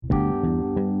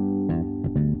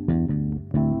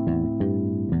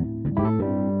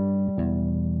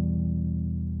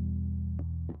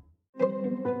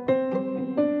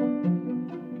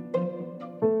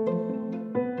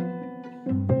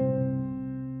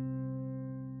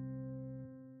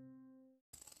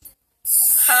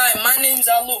Hi, my name's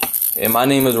Alu. And my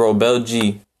name is Robel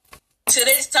G.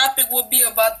 Today's topic will be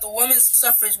about the women's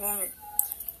suffrage movement.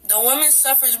 The women's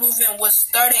suffrage movement was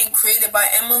started and created by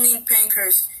Emmeline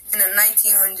Pankhurst in the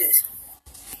 1900s.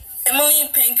 Emmeline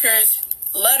Pankhurst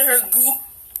led her group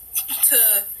to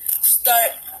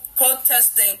start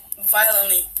protesting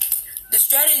violently. The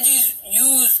strategies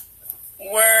used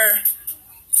were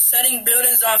setting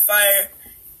buildings on fire,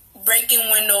 breaking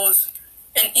windows,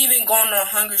 and even going on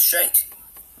hunger strikes.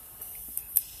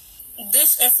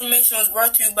 This information was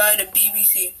brought to you by the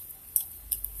BBC.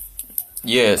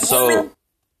 Yeah, so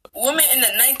Women in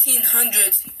the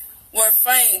 1900s were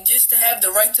fighting just to have the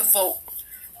right to vote.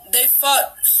 They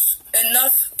fought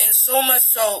enough and so much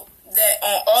so that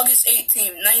on August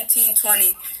 18,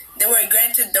 1920, they were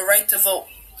granted the right to vote.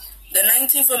 The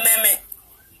 19th Amendment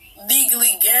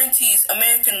legally guarantees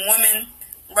American women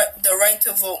the right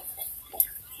to vote.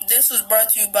 This was brought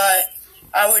to you by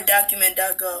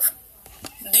ourdocument.gov.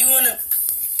 Do you want to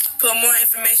put more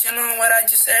information on what I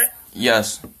just said?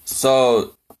 yes,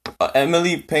 so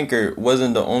Emily Pinker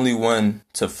wasn't the only one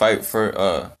to fight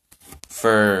for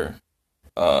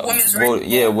Women's rights.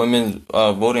 women's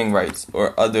voting rights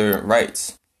or other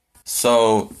rights.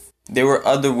 So there were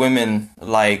other women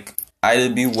like Ida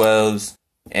B. Wells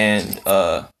and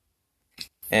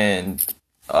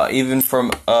even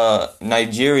from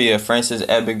Nigeria, Frances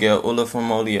Abigail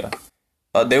Olafunmolia.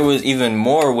 There was even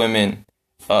more women,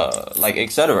 like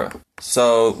etc.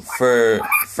 So for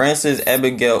Frances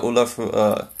Abigail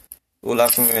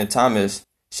Olafunmolia Thomas,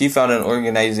 she founded an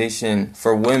organization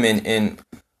for women in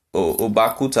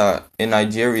Ubakuta in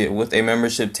Nigeria with a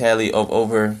membership tally of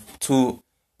over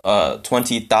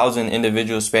 20,000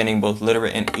 individuals spanning both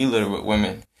literate and illiterate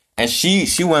women. And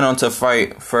she went on to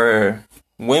fight for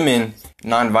women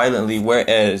non-violently,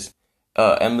 whereas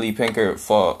Emily Pinker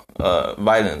fought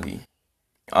violently.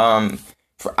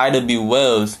 For Ida B.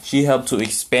 Wells, she helped to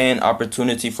expand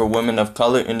opportunity for women of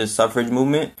color in the suffrage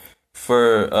movement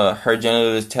for her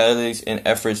genitalities and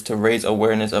efforts to raise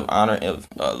awareness of honor of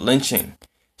lynching.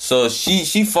 So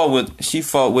she fought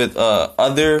with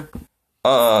other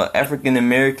African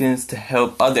Americans to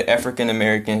help other African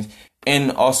Americans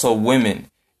and also women,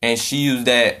 and she used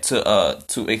that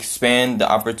to expand the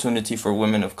opportunity for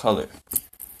women of color.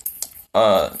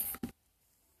 And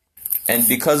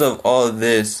because of all of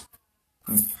this,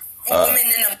 women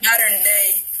in the modern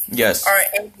day yes, are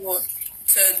able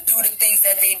to do the things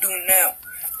that they do now,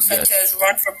 such as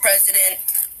run for president,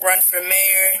 run for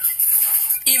mayor,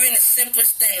 even the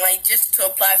simplest thing like just to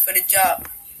apply for the job,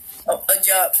 a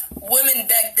job. Women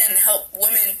back then helped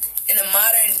women in the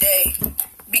modern day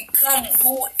become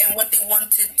who and what they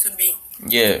wanted to be.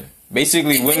 Yeah,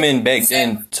 basically women back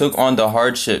then took on the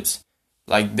hardships.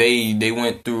 Like they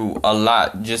went through a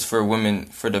lot just for women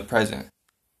for the present,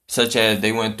 such as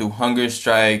they went through hunger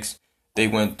strikes, they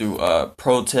went through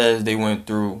protests, they went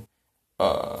through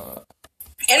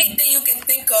anything you can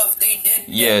think of. They did.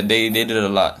 Yeah, they did a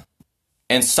lot.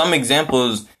 And some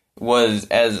examples was,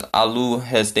 as Alu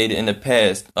has stated in the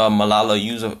past, Malala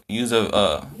Yousafzai.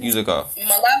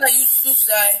 Malala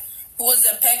Yousafzai, who was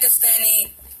a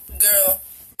Pakistani girl,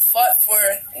 fought for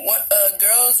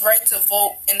girls' right to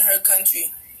vote in her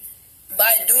country.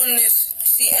 By doing this,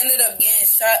 she ended up getting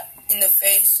shot in the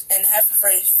face, and half of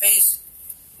her face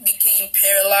became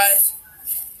paralyzed.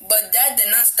 But that did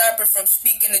not stop her from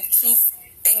speaking the truth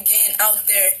and getting out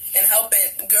there and helping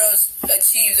girls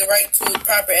achieve the right to a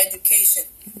proper education.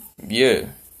 Yeah.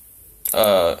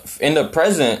 In the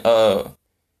present,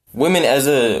 women as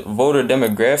a voter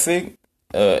demographic,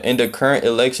 in the current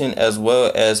election, as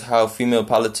well as how female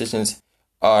politicians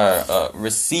are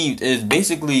received, is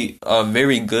basically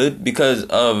very good because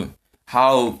of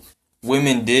how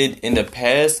women did in the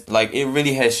past. Like, it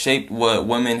really has shaped what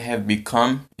women have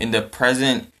become in the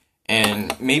present,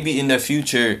 and maybe in the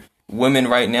future, women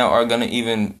right now are going to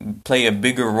even play a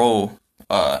bigger role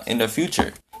in the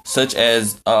future, such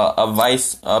as a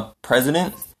vice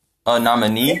president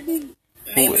nominee.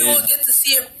 Maybe we'll get to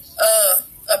see a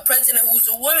president who's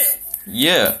a woman.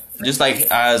 Yeah, just like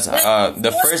as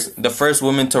the first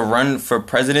woman to run for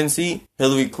presidency,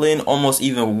 Hillary Clinton, almost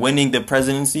even winning the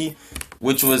presidency,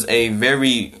 which was a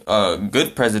very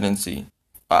good presidency,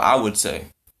 I would say.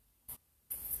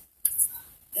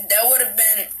 That would have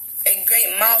been a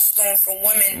great milestone for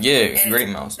women. Yeah, great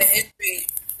milestone. The history.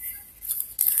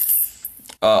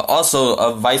 Also,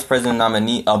 a vice president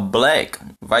nominee, a black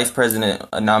vice president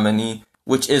nominee,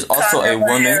 which is also a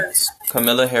woman,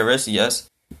 Kamala Harris. Yes.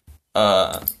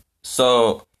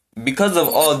 So because of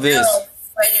all this,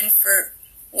 fighting for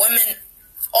women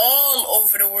all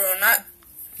over the world, not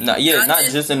not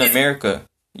just in America.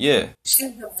 Yeah.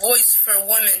 She's the voice for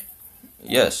women.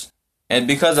 Yes. And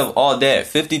because of all that,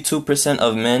 52%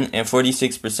 of men and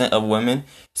 46% of women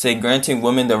say granting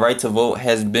women the right to vote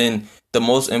has been the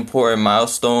most important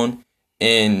milestone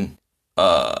in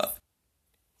uh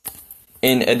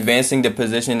in advancing the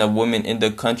position of women in the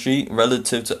country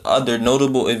relative to other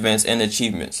notable events and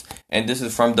achievements. And this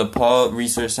is from the Paul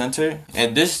Research Center.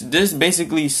 And this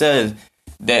basically says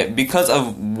that because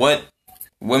of what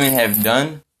women have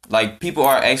done, like, people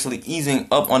are actually easing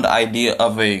up on the idea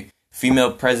of a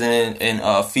female president and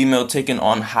a female taking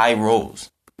on high roles.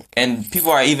 And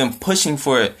people are even pushing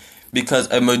for it because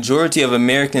a majority of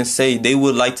Americans say they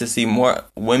would like to see more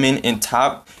women in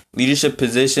top leadership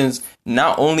positions,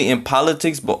 not only in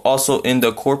politics but also in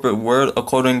the corporate world,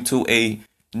 according to a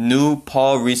new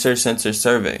Paul Research Center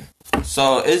survey.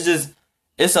 So it's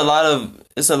a lot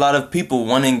of people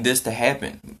wanting this to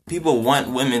happen. People want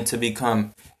women to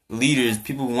become leaders.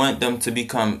 People want them to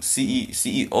become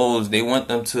CEOs. They want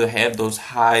them to have those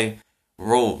high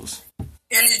roles. And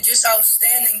it's just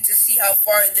outstanding to see how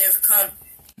far they've come.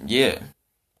 Yeah.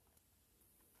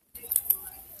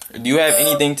 Do you have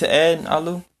anything to add,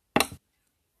 Alu?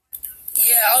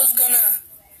 Yeah, I was gonna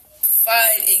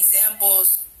provide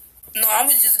examples. No, I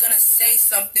was just gonna say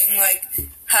something like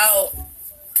how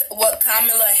what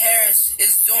Kamala Harris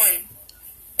is doing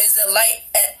is a light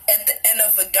at the end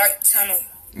of a dark tunnel.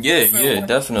 Yeah,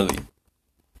 definitely.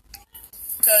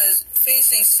 Because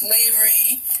facing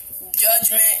slavery,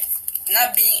 judgment,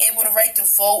 not being able to right to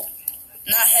vote,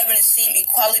 not having the same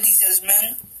equalities as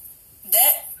men,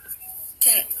 that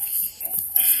can...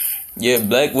 Yeah,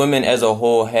 black women as a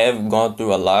whole have gone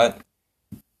through a lot.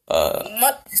 Too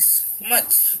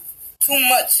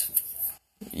much.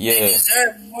 Yeah. They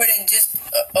deserve more than just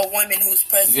a woman who's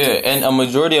president. Yeah, and a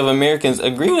majority of Americans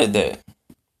agree with that.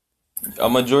 A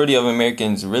majority of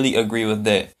Americans really agree with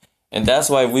that. And that's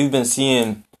why we've been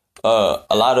seeing a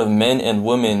lot of men and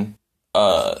women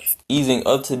easing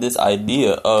up to this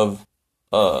idea of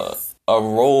a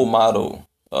role model,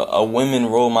 a women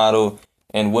role model,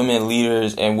 and women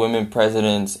leaders and women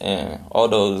presidents and all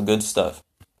those good stuff.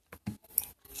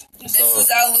 This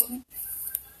is Alu.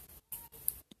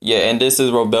 Yeah, and this is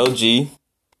Robel G.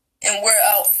 And we're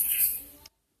out.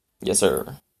 Yes,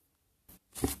 sir.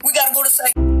 We gotta go to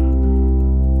second.